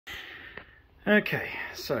Okay,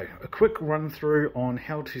 so a quick run through on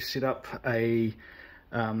how to set up a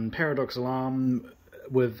paradox alarm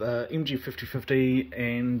with MG5050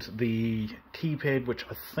 and the keypad, which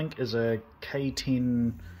I think is a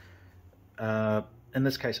K10, in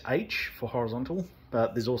this case H for horizontal,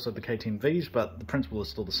 but there's also the K10Vs, but the principle is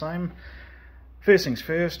still the same. First things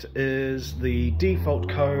first is the default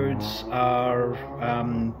codes are,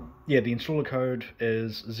 the installer code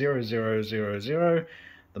is 0000.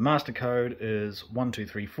 The master code is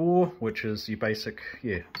 1234, which is your basic,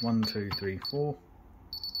 1234.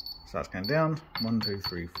 Starts going down,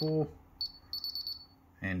 1234,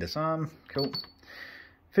 and disarm, cool.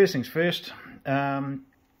 First things first,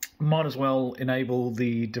 might as well enable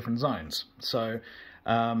the different zones. So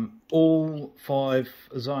all 5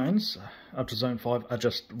 zones, up to zone 5, are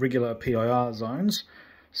just regular PIR zones.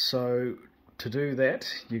 So to do that,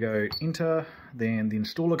 you go enter, then the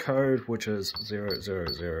installer code, which is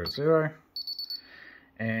 0000,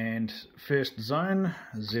 and first zone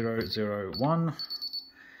 001,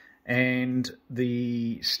 and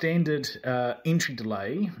the standard entry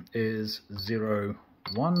delay is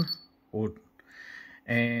 01,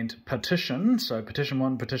 and partition, so partition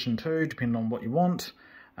 1, partition 2, depending on what you want.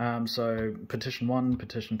 So partition 1,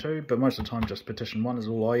 partition 2, but most of the time just partition 1 is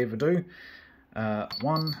all I ever do.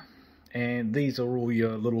 1, and these are all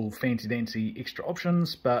your little fancy dancy extra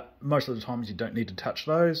options, but most of the times you don't need to touch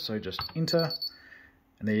those, so just enter,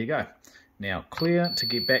 and there you go. Now clear to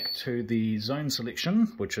get back to the zone selection,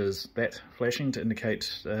 which is that flashing to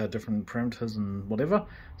indicate different parameters and whatever.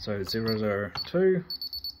 So 002,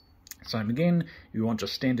 same again, you want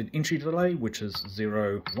just standard entry delay, which is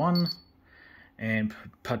 01, and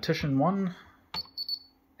partition 1,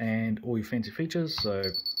 and all your fancy features, so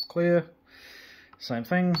clear. Same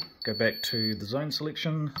thing, go back to the zone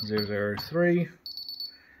selection, 003,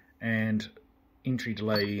 and entry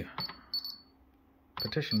delay,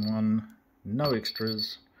 partition 1, no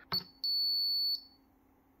extras.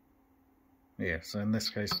 So in this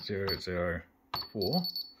case 004.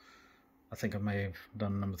 I think I may have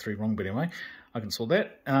done number 3 wrong, but anyway, I can sort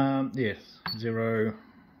that. 0,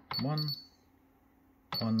 1,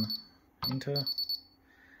 1, enter,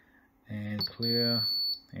 and clear,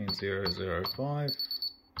 and 005,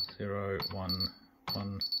 0, 1,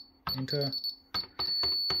 1, enter.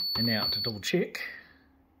 And now to double check,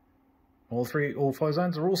 all 5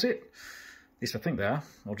 zones are all set. At least I think they are.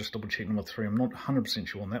 I'll just double check number 3. I'm not 100%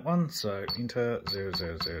 sure on that one. So enter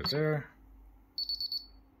 0000,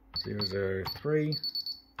 003,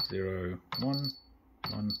 01,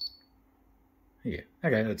 1. Okay,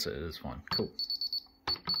 it's fine. Cool.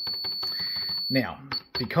 Now,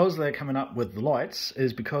 because they're coming up with the lights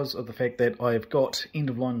is because of the fact that I've got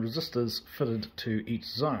end-of-line resistors fitted to each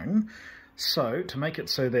zone. So, to make it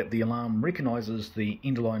so that the alarm recognises the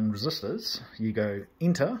end-of-line resistors, you go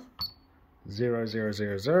enter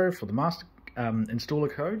 0000 for the master installer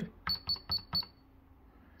code.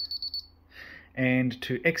 And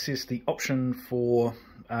to access the option for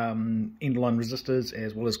end-of-line resistors,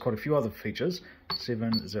 as well as quite a few other features,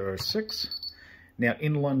 706. Now,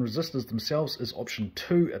 end-of-line resistors themselves is option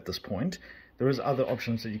 2 at this point. There is other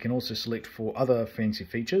options that you can also select for other fancy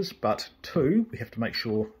features, but 2, we have to make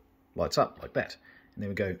sure lights up like that. And then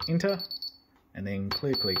we go enter, and then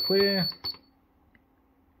clear, clear, clear.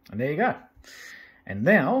 And there you go. And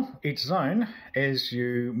now, each zone, as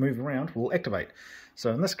you move around, will activate.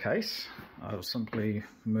 So in this case, I'll simply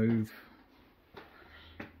move.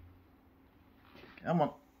 Come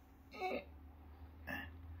on.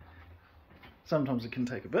 Sometimes it can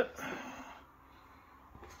take a bit.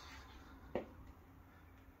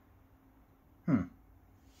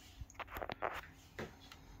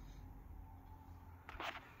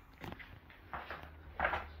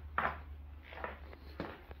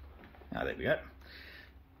 There we go.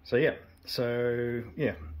 So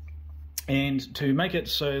yeah. And to make it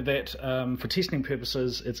so that for testing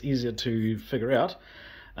purposes it's easier to figure out,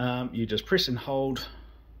 you just press and hold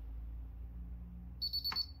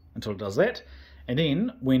until it does that, and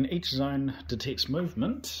then when each zone detects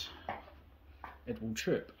movement, it will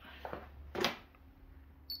chirp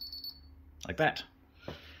like that.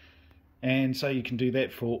 And so you can do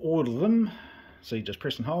that for all of them. So you just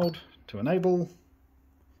press and hold to enable,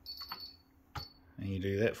 and you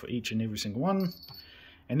do that for each and every single one.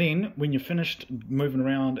 And then when you're finished moving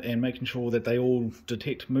around and making sure that they all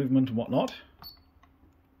detect movement and whatnot,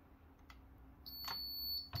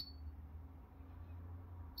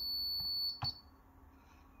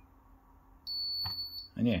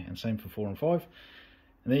 and same for 4 and 5,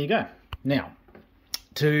 and there you go. Now,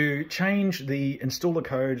 to change the installer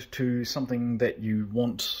code to something that you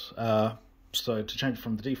want, so to change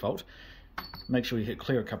from the default, make sure you hit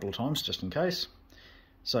clear a couple of times just in case.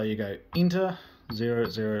 So you go enter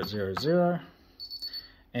 0000,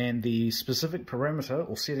 and the specific parameter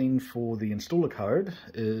or setting for the installer code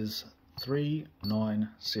is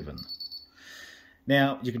 397.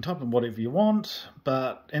 Now you can type in whatever you want,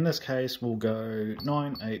 but in this case we'll go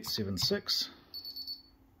 9876,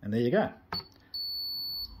 and there you go.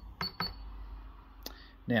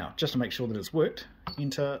 Now, just to make sure that it's worked,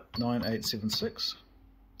 enter 9876,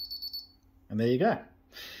 and there you go.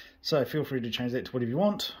 So feel free to change that to whatever you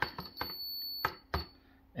want.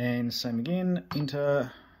 And same again,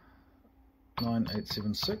 enter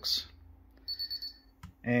 9876.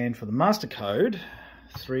 And for the master code,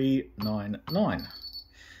 399.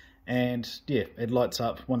 And yeah, it lights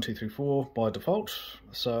up 1, 2, 3, 4 by default,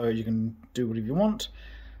 so you can do whatever you want.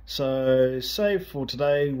 So save for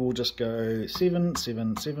today, we'll just go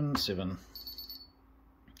 7777,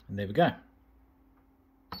 and there we go.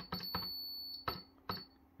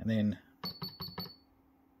 And then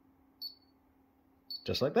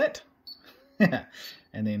just like that.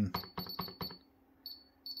 and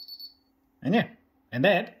yeah, and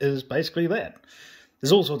that is basically that.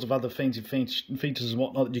 There's all sorts of other fancy features and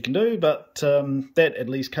whatnot that you can do, but that at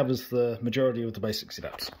least covers the majority of the basic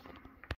setups.